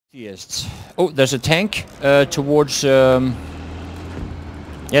Yes. Oh, there's a tank towards yeah,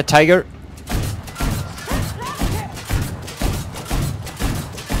 Tiger.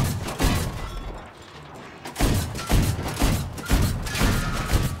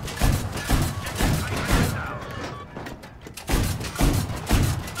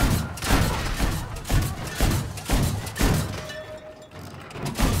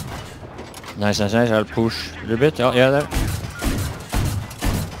 Nice, nice, nice. I'll push a little bit. Oh, yeah, there.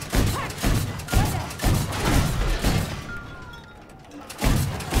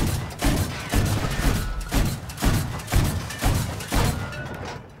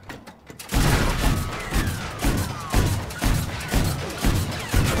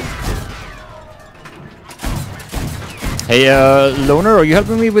 Hey, Loner, are you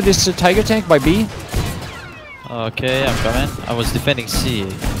helping me with this Tiger tank by B? Okay, I'm coming. I was defending C.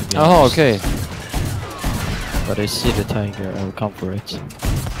 Oh, okay. But I see the Tiger. I will come for it.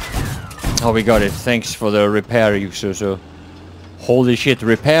 Oh, we got it. Thanks for the repair, so. Holy shit,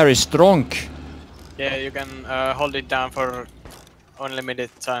 repair is strong. Yeah, you can hold it down for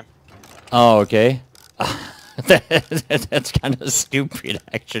unlimited time. Oh, okay. That's kind of stupid,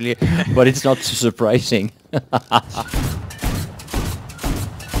 actually, but it's not so surprising.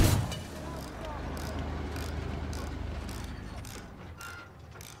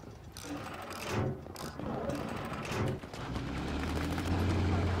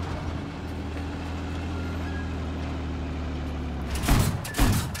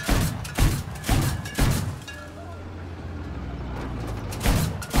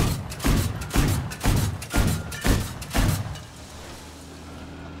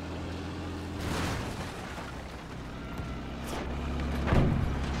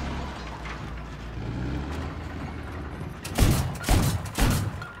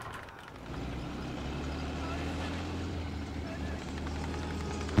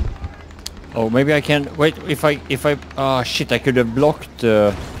 Oh, maybe I can wait. If I oh shit, I could have blocked.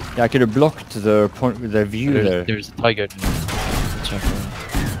 Yeah, I could have blocked the point, the view there. There's a Tiger. Check it.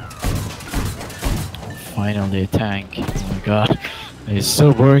 Oh, finally a tank. Oh my god, it's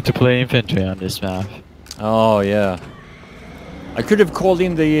so boring to play infantry on this map. Oh yeah. I could have called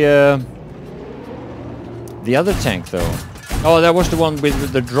in the other tank though. Oh, that was the one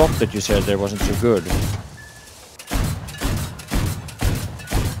with the drop that you said there wasn't so good.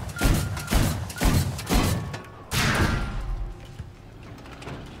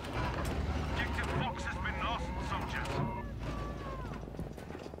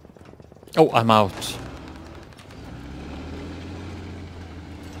 Oh, I'm out.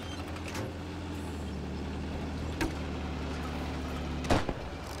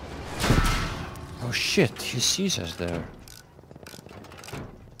 Oh shit, he sees us there.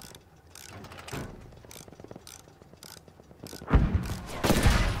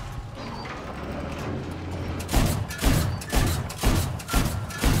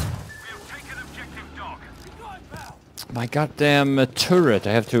 My goddamn turret,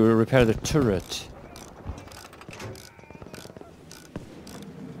 I have to repair the turret.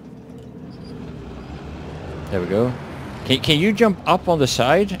 There we go. Can you jump up on the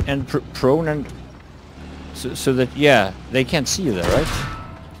side and prone and... So that, yeah, they can't see you there, right?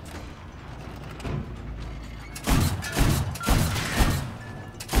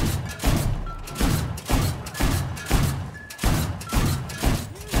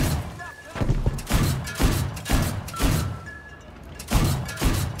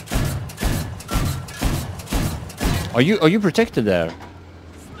 Are you protected there?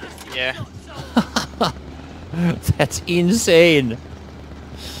 Yeah. That's insane.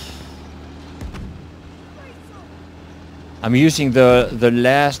 I'm using the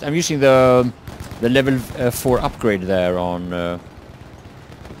level 4 upgrade there on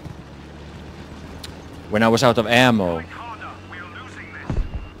when I was out of ammo.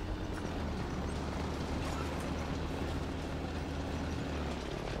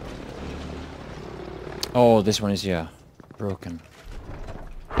 Oh, this one is, yeah, broken.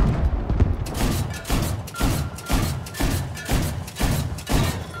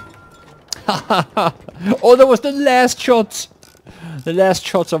 Oh, that was the last shot! The last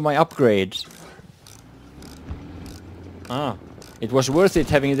shots of my upgrades. Ah, it was worth it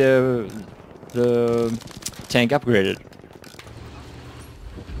having the tank upgraded.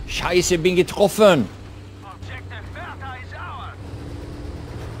 Scheiße, bin getroffen!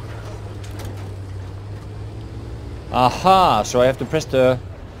 Aha, so I have to press the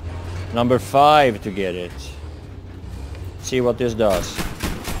number 5 to get it. See what this does.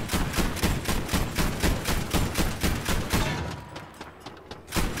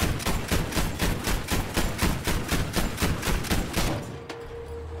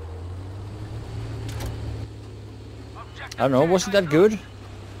 I don't know, wasn't that good?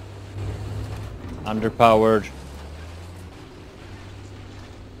 Underpowered.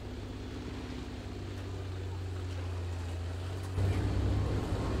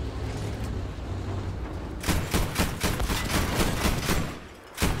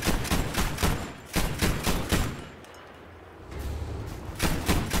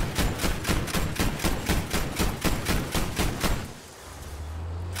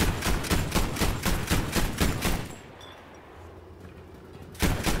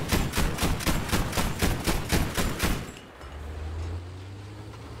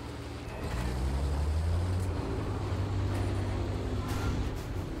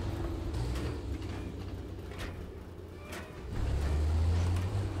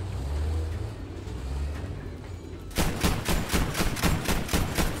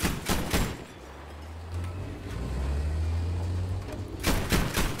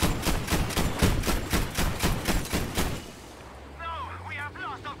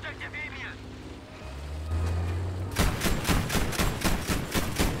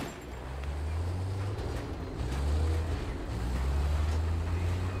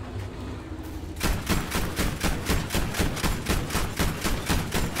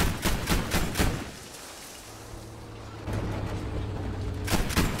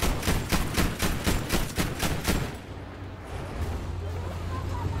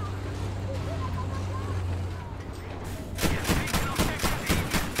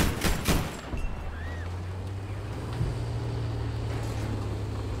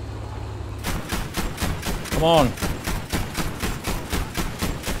 Come on.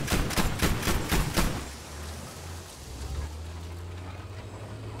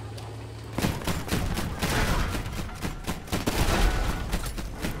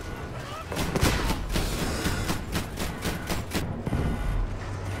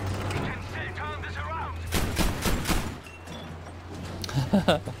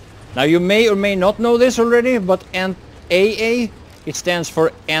 Now you may or may not know this already, but AA, it stands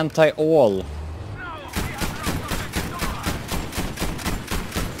for anti-all.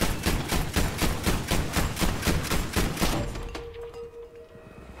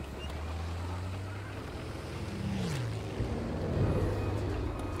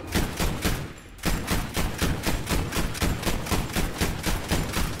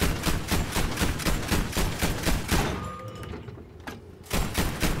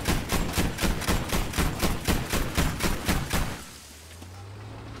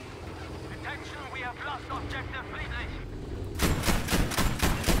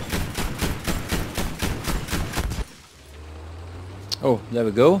 Oh, there we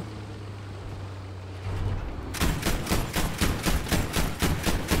go.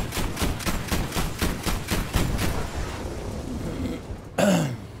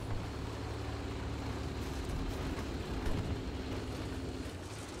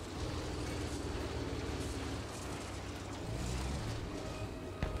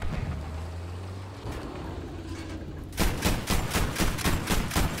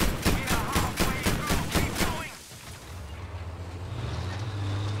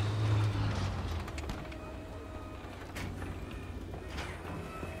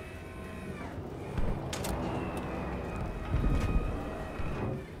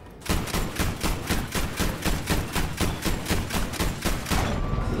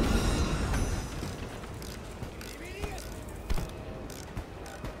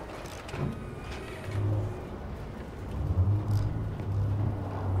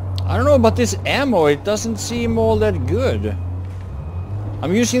 I don't know about this ammo, it doesn't seem all that good.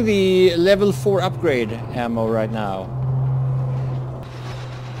 I'm using the level 4 upgrade ammo right now.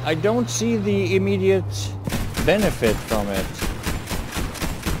 I don't see the immediate benefit from it.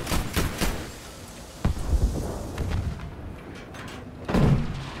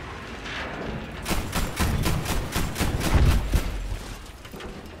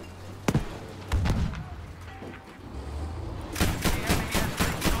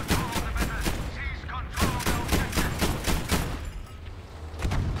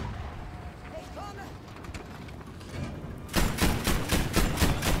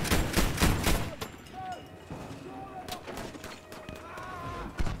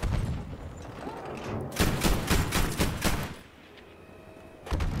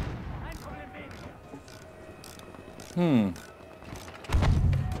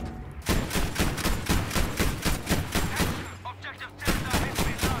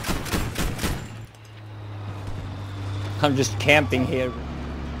 I'm just camping here.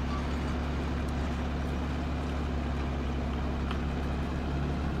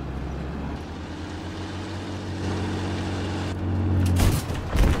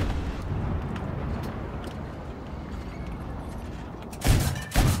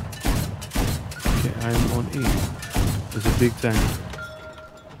 big tank.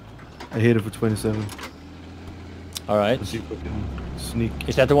 I hit it for 27. Alright. Let's see if I can sneak.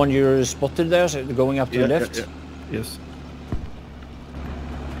 Is that the one you spotted there, so going up to the left? Yeah. Yes.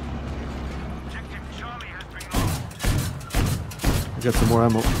 I got some more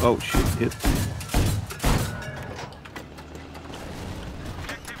ammo. Oh shit, hit.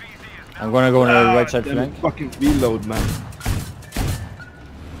 I'm gonna go on the right side Damn flank. it, fucking reload, man.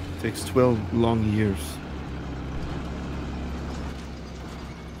 Takes 12 long years.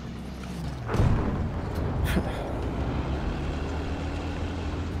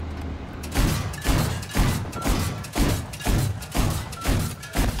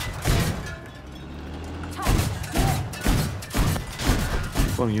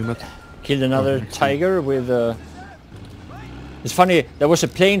 You met. Killed another tiger with It's funny, there was a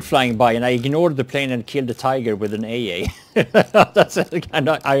plane flying by and I ignored the plane and killed the tiger with an AA. That's kind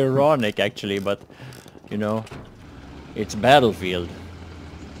of ironic actually, but you know, it's Battlefield.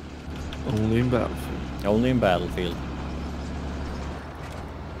 Only in Battlefield. Only in Battlefield.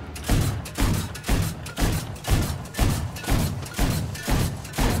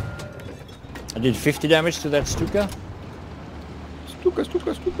 I did 50 damage to that Stuka.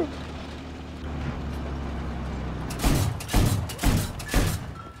 Stuka.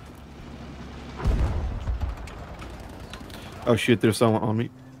 Oh shit, there's someone on me.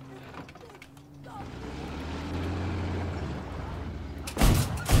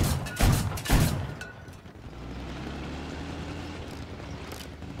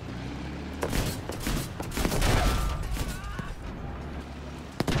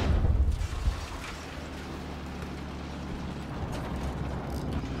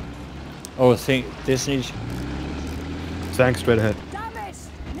 Oh, this needs... Tank straight ahead. Damage!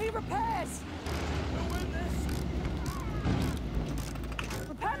 Need repairs!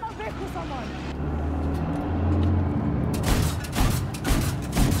 Repair my vehicle, someone!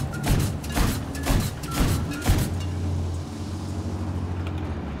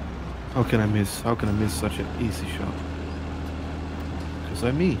 How can I miss? How can I miss such an easy shot? Because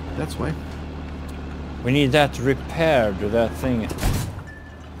I'm me, that's why. We need that repaired, that thing.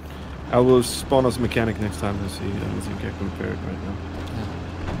 I will spawn as mechanic next time and see. I don't think I can repair it right now.